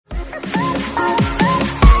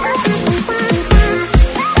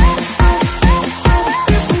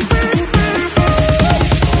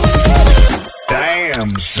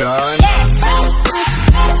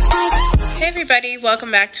everybody, welcome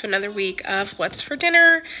back to another week of What's for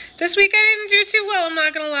Dinner. This week I didn't do too well, I'm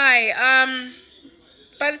not gonna lie.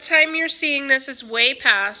 By the time you're seeing this, it's way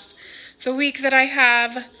past the week that I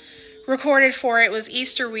have recorded for. It was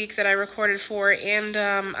Easter week that I recorded for, and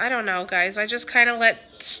I don't know, guys, I just kind of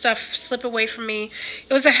let stuff slip away from me.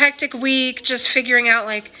 It was a hectic week, just figuring out,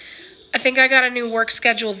 like, I think I got a new work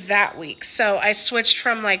schedule that week, so I switched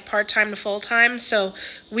from, like, part-time to full-time, so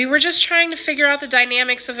we were just trying to figure out the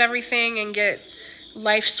dynamics of everything and get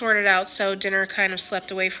life sorted out, so dinner kind of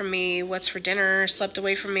slept away from me. What's for dinner slept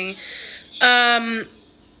away from me. And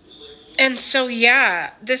so,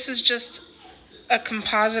 yeah, this is just a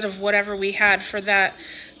composite of whatever we had for that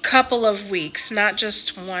couple of weeks, not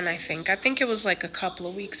just one. I think it was like a couple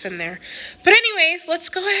of weeks in there. But anyways, let's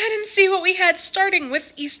go ahead and see what we had, starting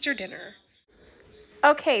with Easter dinner.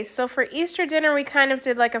 Okay, so for Easter dinner, we kind of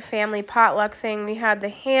did like a family potluck thing. We had the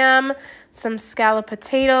ham, some scalloped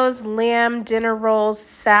potatoes, lamb, dinner rolls,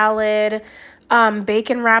 salad,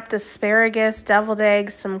 bacon wrapped asparagus, deviled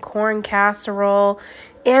eggs, some corn casserole,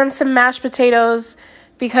 and some mashed potatoes,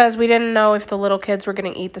 because we didn't know if the little kids were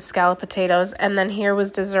going to eat the scalloped potatoes. And then here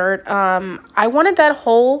was dessert. I wanted that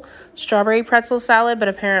whole strawberry pretzel salad, but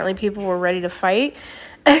apparently people were ready to fight.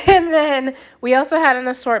 And then we also had an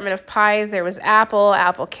assortment of pies. There was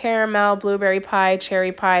apple caramel, blueberry pie,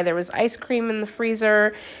 cherry pie. There was ice cream in the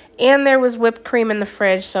freezer, and there was whipped cream in the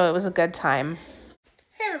fridge, so it was a good time.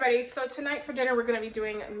 Hey everybody, so tonight for dinner we're going to be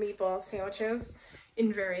doing meatball sandwiches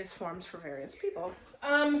in various forms for various people.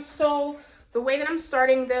 So the way that I'm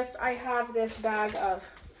starting this, I have this bag of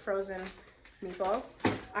frozen meatballs.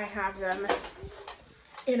 I have them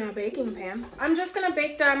in a baking pan. I'm just going to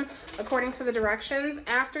bake them according to the directions.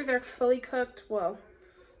 After they're fully cooked, well,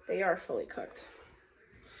 they are fully cooked.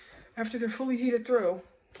 After they're fully heated through,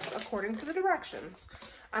 according to the directions,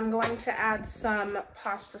 I'm going to add some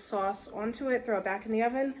pasta sauce onto it, throw it back in the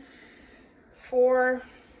oven for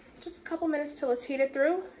just a couple minutes till it's heated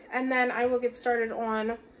through, and then I will get started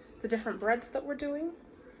on the different breads that we're doing,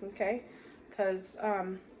 okay? Because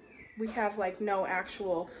we have like no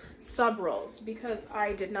actual sub rolls because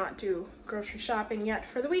I did not do grocery shopping yet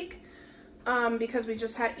for the week, because we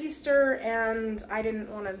just had Easter and I didn't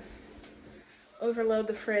want to overload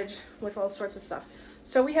the fridge with all sorts of stuff.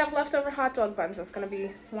 So we have leftover hot dog buns. That's going to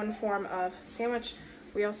be one form of sandwich.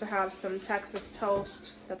 We also have some Texas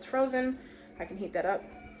toast that's frozen. I can heat that up.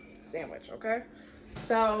 Sandwich, okay?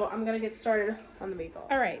 So I'm gonna get started on the meatballs.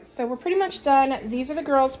 All right, so we're pretty much done. These are the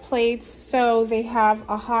girls' plates. So they have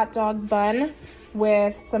a hot dog bun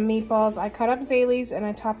with some meatballs. I cut up Zaylee's and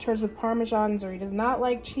I topped hers with Parmesan. Zuri does not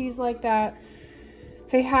like cheese like that.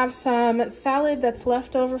 They have some salad that's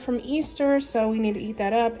left over from Easter, so we need to eat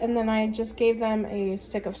that up. And then I just gave them a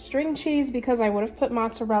stick of string cheese because I would have put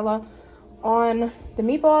mozzarella on the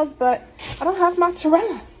meatballs, but I don't have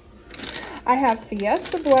mozzarella. I have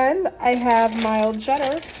Fiesta blend, I have mild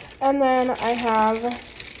cheddar, and then I have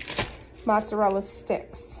mozzarella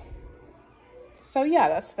sticks. So yeah,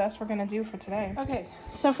 that's what we're gonna do for today. Okay,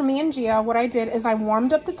 so for me and Gia, what I did is I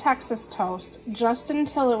warmed up the Texas toast just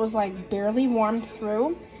until it was like barely warmed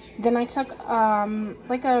through. Then I took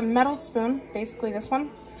like a metal spoon, basically this one,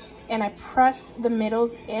 and I pressed the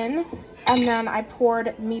middles in, and then I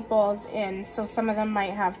poured meatballs in. So some of them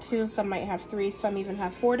might have 2, some might have 3, some even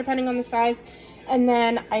have 4, depending on the size. And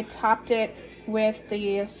then I topped it with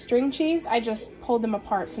the string cheese. I just pulled them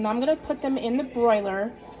apart. So now I'm gonna put them in the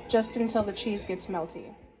broiler just until the cheese gets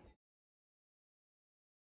melty.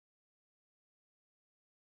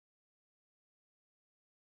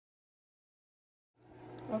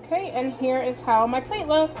 Okay, and here is how my plate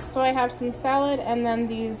looks. So I have some salad and then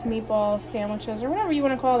these meatball sandwiches, or whatever you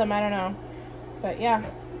want to call them, I don't know. But yeah,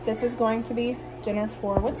 this is going to be dinner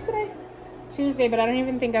for, what's today? Tuesday, but I don't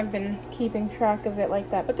even think I've been keeping track of it like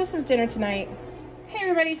that. But this is dinner tonight. Hey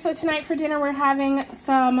everybody, so tonight for dinner we're having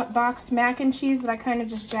some boxed mac and cheese that I kind of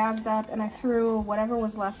just jazzed up, and I threw whatever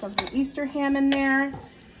was left of the Easter ham in there.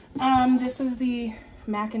 This is the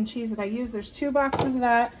mac and cheese that I use. There's 2 boxes of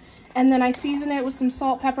that. And then I season it with some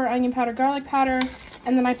salt, pepper, onion powder, garlic powder.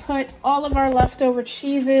 And then I put all of our leftover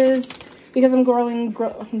cheeses because I'm growing?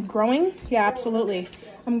 Yeah, absolutely.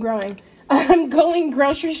 I'm growing. I'm going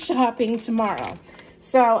grocery shopping tomorrow.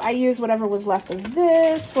 So I use whatever was left of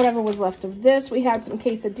this, whatever was left of this. We had some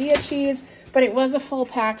quesadilla cheese, but it was a full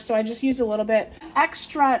pack, so I just used a little bit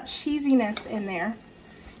extra cheesiness in there.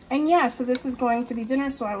 And yeah, so this is going to be dinner,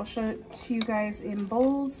 so I will show it to you guys in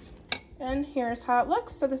bowls. And here's how it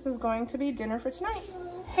looks. So this is going to be dinner for tonight.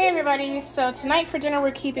 Hey everybody, so tonight for dinner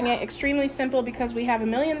we're keeping it extremely simple because we have a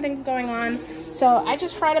million things going on. So I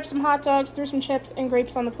just fried up some hot dogs, threw some chips and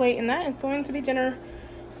grapes on the plate, and that is going to be dinner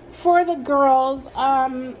For the girls,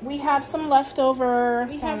 we have some leftover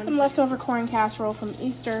corn casserole from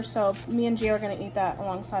Easter, so me and Gio are going to eat that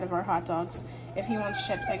alongside of our hot dogs. If he wants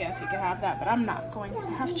chips, I guess he could have that, but I'm not going to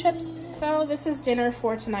have chips. So this is dinner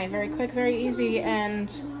for tonight. Very quick, very easy,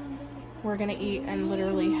 and we're going to eat and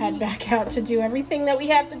literally head back out to do everything that we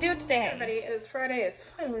have to do today. Everybody, it is Friday. It's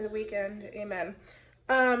finally the weekend. Amen.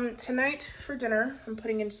 Tonight for dinner, I'm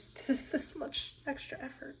putting in just this much extra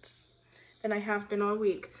effort than I have been all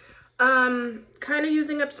week. Kind of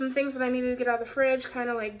using up some things that I needed to get out of the fridge, kind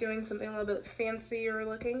of like doing something a little bit fancier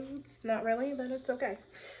looking. It's not really, but it's okay.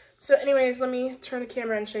 So anyways, let me turn the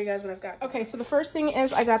camera and show you guys what I've got. Okay, so the first thing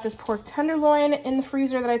is I got this pork tenderloin in the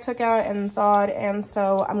freezer that I took out and thawed, and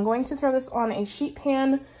so I'm going to throw this on a sheet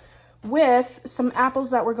pan with some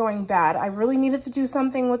apples that were going bad. I really needed to do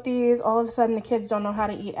something with these. All of a sudden, the kids don't know how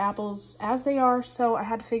to eat apples as they are, so I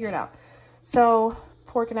had to figure it out. So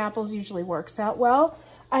pork and apples usually works out well.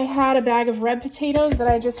 I had a bag of red potatoes that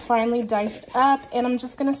I just finally diced up, and I'm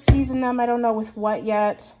just gonna season them. I don't know with what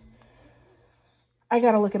yet. I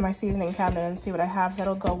gotta look at my seasoning cabinet and see what I have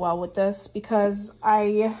that'll go well with this, because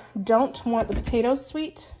I don't want the potatoes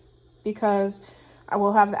sweet, because I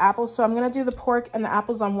will have the apples. So I'm gonna do the pork and the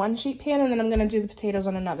apples on one sheet pan, and then I'm gonna do the potatoes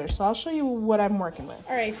on another. So I'll show you what I'm working with.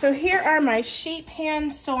 All right, so here are my sheet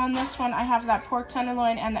pans. So on this one, I have that pork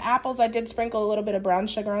tenderloin and the apples. I did sprinkle a little bit of brown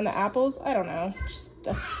sugar on the apples. I don't know, just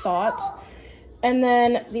a thought. And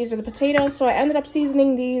then these are the potatoes. So I ended up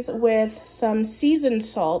seasoning these with some seasoned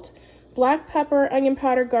salt, black pepper, onion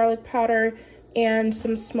powder, garlic powder, and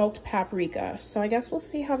some smoked paprika. So I guess we'll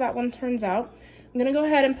see how that one turns out. I'm gonna go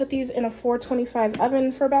ahead and put these in a 425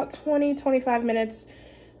 oven for about 20-25 minutes.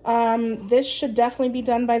 This should definitely be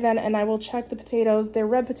done by then, and I will check the potatoes. They're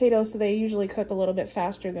red potatoes, so they usually cook a little bit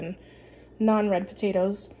faster than non-red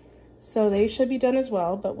potatoes. So they should be done as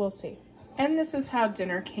well, but we'll see. And this is how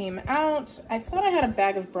dinner came out. I thought I had a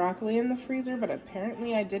bag of broccoli in the freezer, but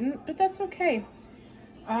apparently I didn't, but that's okay.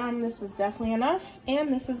 This is definitely enough,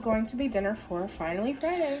 and this is going to be dinner for Finally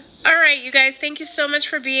Friday. All right, you guys, thank you so much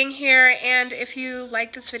for being here, and if you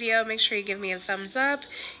like this video, make sure you give me a thumbs up,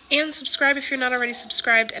 and subscribe if you're not already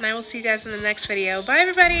subscribed, and I will see you guys in the next video. Bye,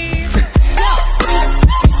 everybody!